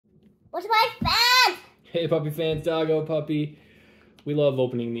What's my fans? Hey, puppy fans, doggo puppy. We love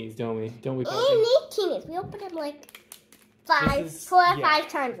opening these, don't we? Don't we, puppy? Teenies. We opened them like 4 or 5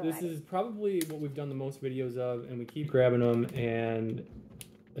 times already. This is probably what we've done the most videos of, and we keep grabbing them, and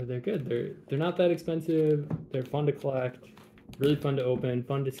they're good. They're not that expensive. They're fun to collect, really fun to open,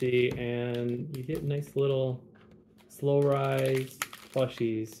 fun to see, and you get nice little slow rise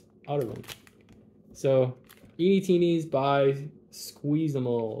plushies out of them. So, Eenie Teenies by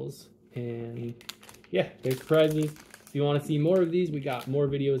Squeezamals, and yeah, they're surprises. If you want to see more of these, we got more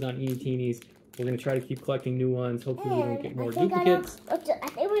videos on Eenie Teenies. We're going to try to keep collecting new ones. Hopefully we don't get more duplicates. I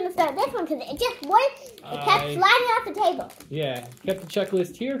think we're going to start this one because it just went. It kept sliding off the table. Yeah, kept the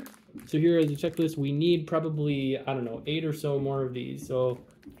checklist here. So here is the checklist. We need probably, I don't know, 8 or so more of these. So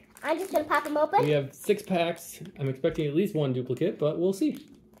I'm just going to pop them open. We have 6 packs. I'm expecting at least 1 duplicate, but we'll see.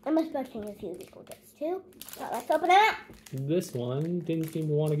 I'm expecting a few duplicates too. So let's open it up. This one didn't seem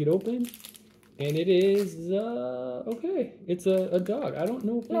to want to get open. And it is, okay. It's a dog. I don't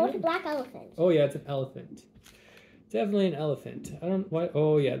know if no, it's a black elephant. Oh, yeah, it's an elephant. Definitely an elephant. I don't, why,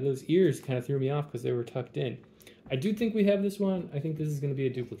 oh, yeah, those ears kind of threw me off because they were tucked in. I do think we have this one. I think this is going to be a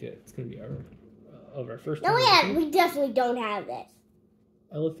duplicate. It's going to be our first one. No, yeah, we definitely don't have this.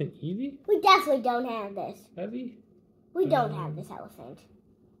 Elephant Evie? We definitely don't have this. Evie? We don't have this elephant.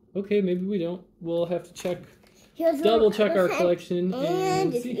 Okay, maybe we don't. We'll have to check. Here's double check our collection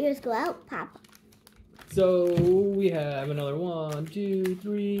and his ears go out, pop. So we have another 1, 2,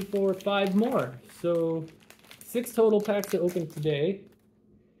 3, 4, 5 more. So 6 total packs to open today.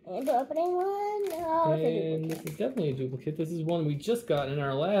 And we're opening one. Oh, and this is definitely a duplicate. This is one we just got in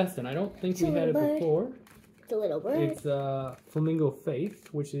our last, and I don't think we had it before. It's a little bird. It's Flamingo Faith,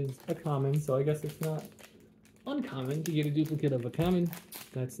 which is a common, so I guess it's not uncommon to get a duplicate of a common.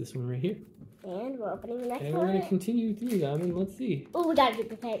 That's this one right here. And we're opening the next one. And we're going to continue through them, and let's see. Oh, we got a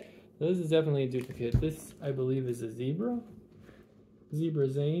duplicate. This is definitely a duplicate. This, I believe, is a zebra. Zebra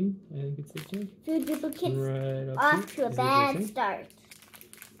Zane, I think it's this one. 2 duplicates right off to a bad start.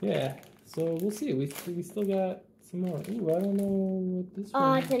 Yeah, so we'll see. We still got some more. Ooh, I don't know what this one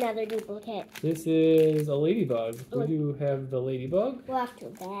Oh, is. it's another duplicate. This is a ladybug. We do have the ladybug. We're off to a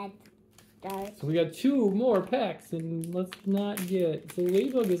bad start. So we got 2 more packs, and let's not get... So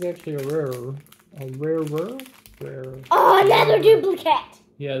ladybug is actually a rarer. Oh, another duplicate!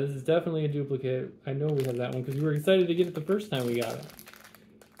 Yeah, this is definitely a duplicate. I know we have that one because we were excited to get it the first time we got it.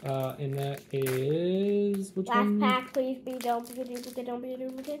 And that is... Which Last one? pack, please be. Don't be a duplicate. Don't be a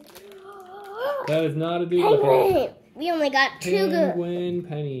duplicate. That is not a duplicate. Penguin! We only got 2 good. Penguin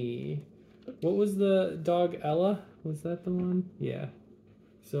Penny. What was the dog, Ella? Was that the one? Yeah.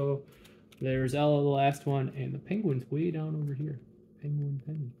 So there's Ella, the last one, and the penguin's way down over here. Penguin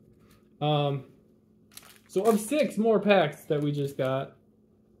Penny. So of 6 more packs that we just got,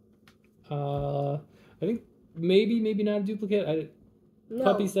 I think maybe not a duplicate. No,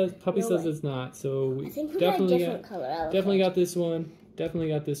 Puppy says it's not. So we definitely got this one. Definitely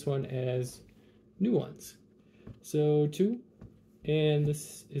got this one as new ones. So 2, and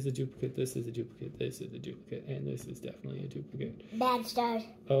this is a duplicate. This is a duplicate. This is a duplicate, and this is definitely a duplicate. Bad start.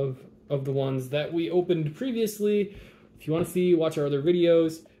 Of the ones that we opened previously. If you want to see, watch our other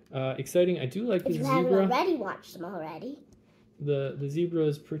videos. Exciting. I do like the zebra. If you haven't already watched them already. The zebra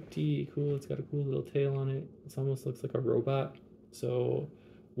is pretty cool. It's got a cool little tail on it. It almost looks like a robot. So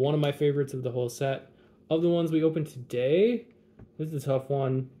one of my favorites of the whole set. Of the ones we opened today, this is a tough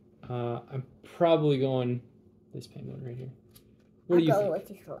one. I'm probably going this penguin right here. What do you think? With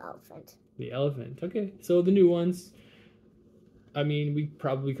the elephant. The elephant. Okay. So the new ones. I mean, we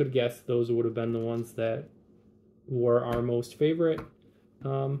probably could have guessed those would have been the ones that were our most favorite.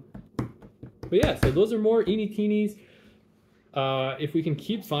 But yeah, so those are more Eenie Teenies. If we can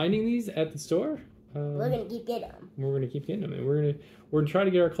keep finding these at the store, we're gonna keep getting them. We're gonna keep getting them, and we're gonna try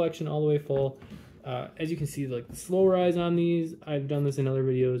to get our collection all the way full. As you can see, like the slow rise on these, I've done this in other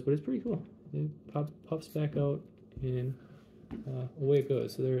videos, but it's pretty cool. It puffs back out, and away it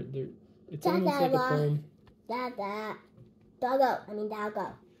goes. So it's almost like a foam. Doggo.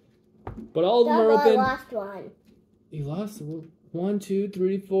 But all of them are open. I lost one. You lost 1, 2,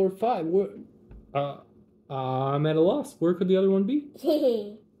 3, 4, 5. I'm at a loss. Where could the other one be?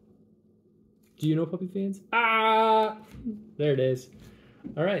 Do you know, puppy fans? There it is.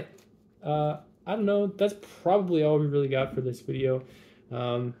 All right. I don't know. That's probably all we really got for this video.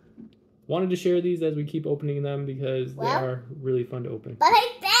 Wanted to share these as we keep opening them because they are really fun to open. Bye,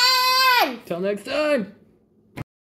 fans! Till next time.